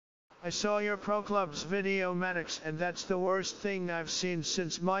I saw your Pro Club's video Maddox, and that's the worst thing I've seen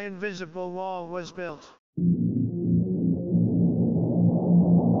since my invisible wall was built.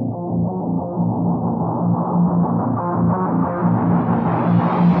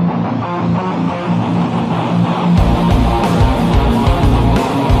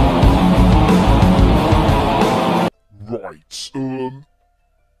 Right,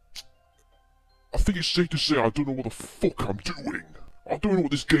 I think it's safe to say I don't know what the fuck I'm doing. I don't know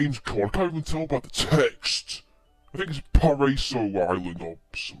what this game's called, I can't even tell by the text. I think it's Paraiso Island or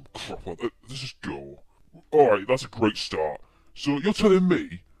some crap like that. Let's just go. Alright, that's a great start. So you're telling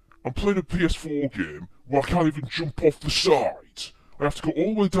me I'm playing a PS4 game where I can't even jump off the side? I have to go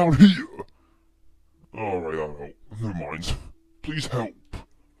all the way down here? Alright, that'll help. Never mind. Please help.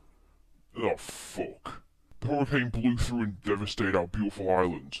 Oh, fuck. The hurricane blew through and devastated our beautiful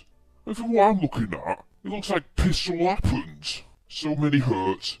island. And from what I'm looking at, it looks like piss all happened. So many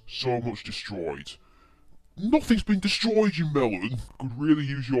hurt, so much destroyed. Nothing's been destroyed, you melon. Could really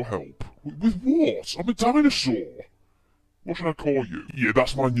use your help. With what? I'm a dinosaur. What should I call you? Yeah,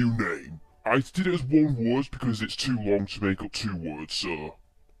 that's my new name. I did it as one word because it's too long to make up two words, so...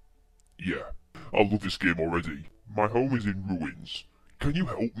 yeah. I love this game already. My home is in ruins. Can you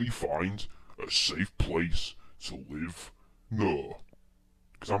help me find a safe place to live? No.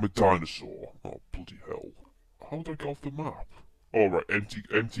 Because I'm a dinosaur. Oh, bloody hell. How did I get off the map? Alright,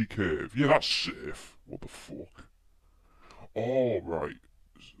 empty cave. Yeah, that's safe. What the fuck? Alright.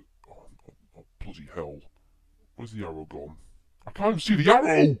 Oh, bloody hell. Where's the arrow gone? I can't even see the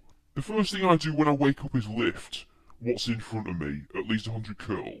arrow! The first thing I do when I wake up is lift. What's in front of me? At least 100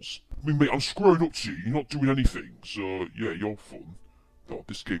 curls. I mean, mate, I'm screwing up to you. You're not doing anything. So, yeah, you're fun. Oh,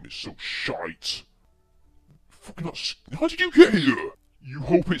 this game is so shite. Fucking not. How did you get here? You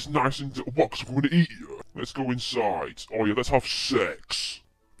hope it's nice and what? 'Cause I'm gonna eat you. Let's go inside. Oh yeah, let's have sex.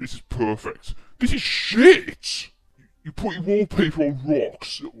 This is perfect. This is shit. You put your wallpaper on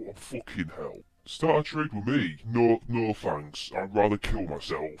rocks. Oh fucking hell. Start a trade with me. No thanks. I'd rather kill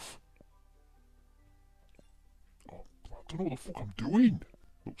myself. Oh, I don't know what the fuck I'm doing.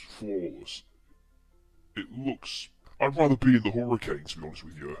 Looks flawless. It looks... I'd rather be in the hurricane, to be honest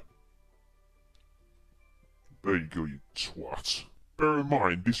with you. There you go, you twat. Bear in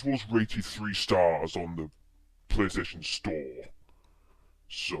mind, this was rated 3 stars on the PlayStation Store.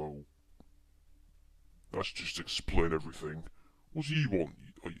 So... let's just explain everything. What do you want?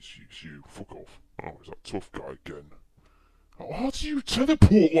 Oh, it's you. Fuck off. Oh, is that tough guy again? How do you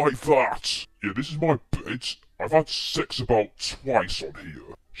teleport like that? Yeah, this is my bed. I've had sex about twice on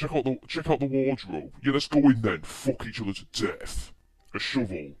here. Check out the wardrobe. Yeah, let's go in then. Fuck each other to death. A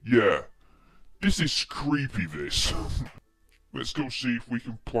shovel. Yeah. This is creepy, this. Let's go see if we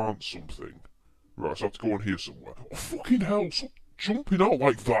can plant something. Right, so I have to go in here somewhere. Oh, fucking hell, stop jumping out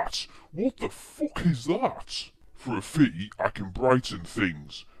like that. What the fuck is that? For a fee, I can brighten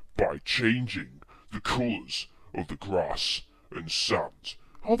things by changing the colours of the grass and sand.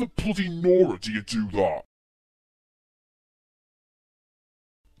 How the bloody Nora do you do that?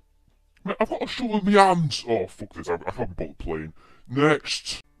 Mate, I've got a shovel in my hands. Oh, fuck this, I can't be bothered playing.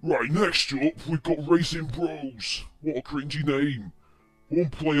 Next. Right, next up, we've got Racing Bros. What a cringy name.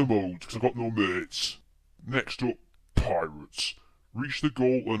 One player mode, because I've got no mates. Next up, Pirates. Reach the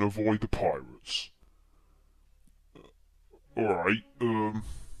goal and avoid the pirates. Alright, oh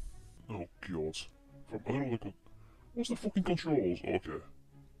god. I don't know what what's the fucking controls? Okay.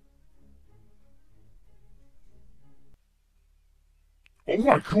 Oh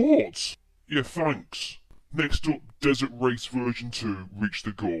my god! Yeah, thanks. Next up, Desert Race version 2, reach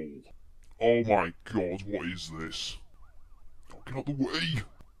the goal. Oh my god, what is this? Oh, get out the way!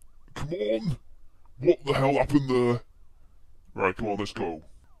 Come on! What the hell happened there? Right, come on, let's go.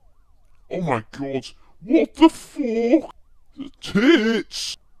 Oh my god, what the fuck? The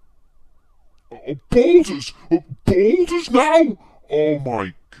tits! Oh, boulders! Boulders now! Oh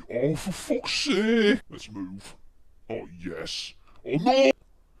my god, oh, for fuck's sake! Let's move. Oh yes. Oh no!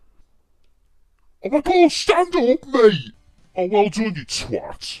 Oh my god, stand up, mate! Oh, well done, you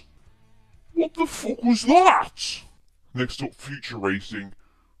twat. What the fuck was that? Next up, future racing.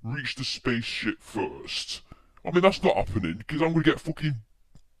 Reach the spaceship first. I mean, that's not happening, because I'm gonna get fucking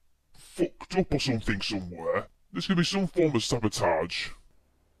fucked up or something somewhere. There's gonna be some form of sabotage.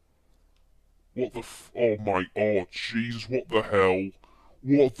 What the oh Jesus, what the hell?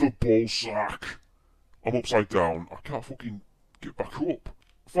 What the ballsack? I'm upside down. I can't fucking get back up.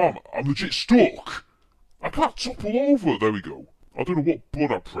 Fam, I'm legit stuck. I can't topple over. There we go. I don't know what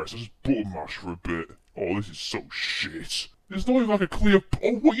button I press. I just button mash for a bit. Oh, this is so shit. There's not even like a clear...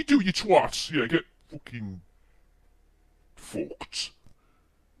 Oh, what you do, you twats? Yeah, get fucking... fucked.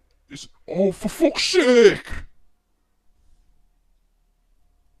 It's... Oh, for fuck's sake!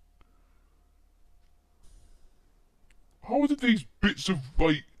 How did these bits of,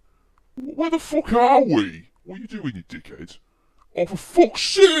 like... Where the fuck are we? What are you doing, you dickhead? Oh, for fuck's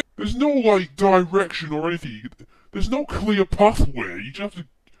sake! There's no, like, direction or anything. There's no clear pathway. You just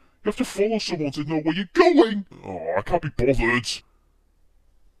have to follow someone to know where you're going. Oh, I can't be bothered.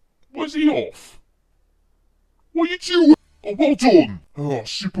 Where's he off? What are you doing? Oh, well done. Oh,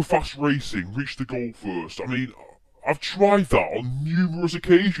 super fast racing. Reach the goal first. I mean, I've tried that on numerous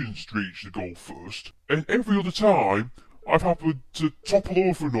occasions to reach the goal first. And every other time, I've happened to topple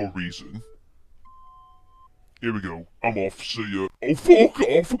over for no reason. Here we go. I'm off. See ya. Oh, fuck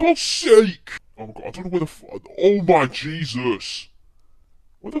off, for God's sake! Oh my god, I don't know where the fuck... Oh my Jesus!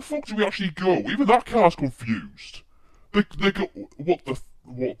 Where the fuck do we actually go? Even that car's confused. They go... What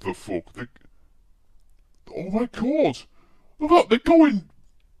the fuck? Oh my god! Look at that,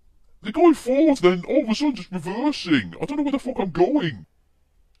 they're going forward, then all of a sudden just reversing. I don't know where the fuck I'm going.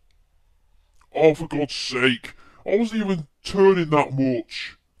 Oh, for God's sake. I wasn't even turning that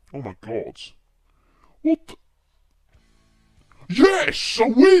much. Oh my god. What the... Yes! I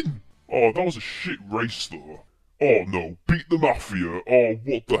win! Oh, that was a shit race though. Oh no, beat the Mafia. Oh,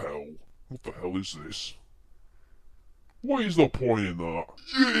 what the hell? What the hell is this? What is the point in that?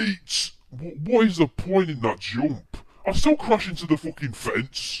 Yeet! What is the point in that jump? I still crash into the fucking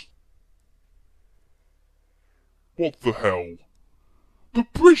fence. What the hell? The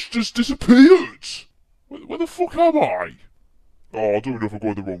bridge just disappeared! Where the fuck am I? Oh, I don't know if I'm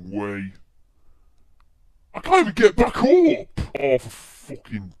going the wrong way. I can't even get back up! Oh, for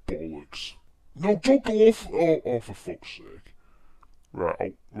fucking bollocks. No, don't go off! Oh, for fuck's sake.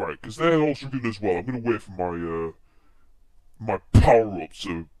 Right, right, because they're also good as well. I'm gonna wait for my, my power-up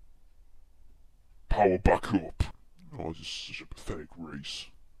to power back up. Oh, this is such a pathetic race.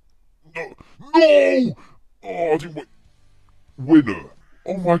 No! No! Oh, I didn't win. Winner.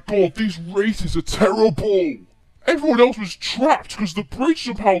 Oh my god, these races are terrible! Everyone else was trapped because the bridge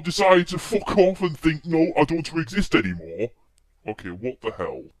somehow decided to fuck off and think, no, I don't want to exist anymore. Okay, what the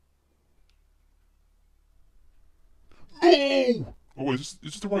hell? No! Oh wait, is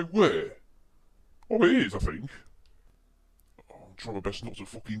this the right way? Oh, it is, I think. Oh, I'm trying my best not to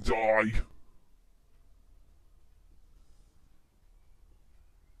fucking die.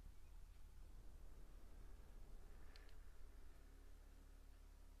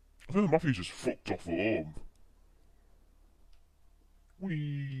 I think the Matthew just fucked off at home.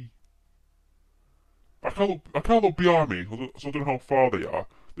 Whee! I can't look behind me, so I don't know how far they are.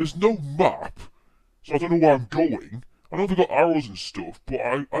 There's no map, so I don't know where I'm going. I know they've got arrows and stuff, but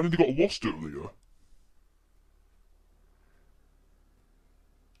I think they got lost earlier.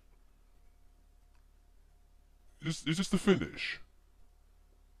 Is this the finish?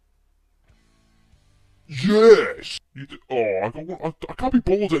 Yes! Oh, I can't be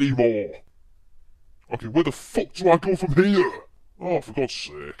bored anymore. Okay, where the fuck do I go from here? Oh, for God's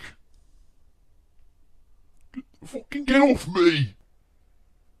sake. Fucking get off me!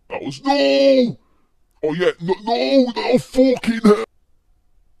 That was... No! Oh yeah, no, fucking hell!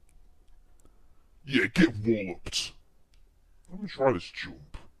 Yeah, get walloped. Let me try this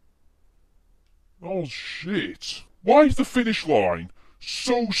jump. Oh shit. Why is the finish line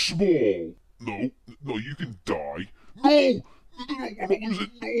so small? No, you can die. No, I'm not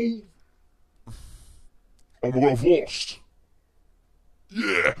losing, no! Oh my god, I've lost.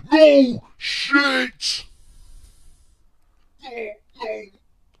 Yeah, no! Shit! No!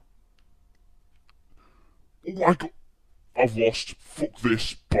 Oh my god, I've lost. Fuck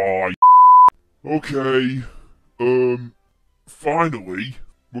this, bye. Okay, finally,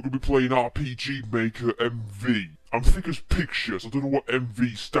 we're gonna be playing RPG Maker MV. I'm thick as pictures, I don't know what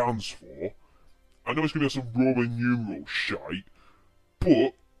MV stands for. I know it's gonna be some Roman numeral shite,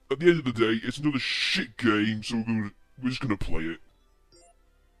 but at the end of the day, it's another shit game, so we're just gonna play it.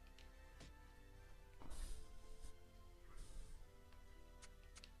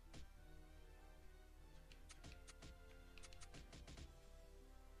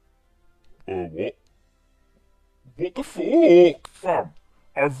 What? What the fuck? Fam,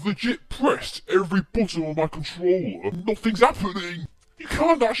 I've legit pressed every button on my controller and nothing's happening! You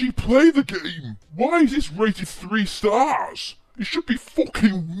can't actually play the game! Why is this rated 3 stars? It should be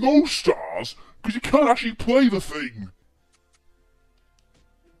fucking no stars, because you can't actually play the thing!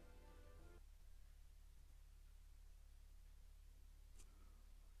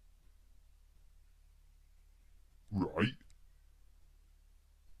 Right.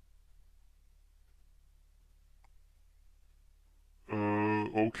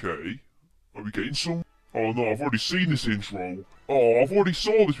 Okay. Are we getting some? Oh no, I've already seen this intro. Oh, I've already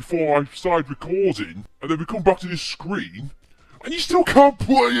saw this before I started recording, and then we come back to this screen, and you still can't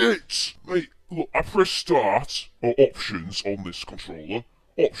play it! Mate, look, I press start, or options on this controller.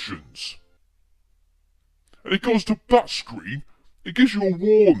 Options. And it goes to that screen, it gives you a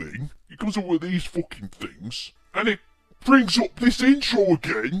warning, it comes up with these fucking things, and it brings up this intro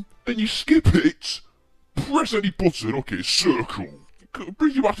again, then you skip it, press any button, okay, circle, it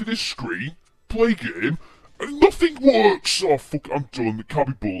brings you back to this screen, play game, and nothing works! Oh fuck, I'm done,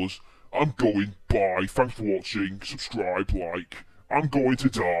 can't be bullers, I'm going, bye, thanks for watching, subscribe, like, I'm going to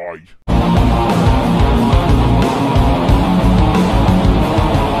die.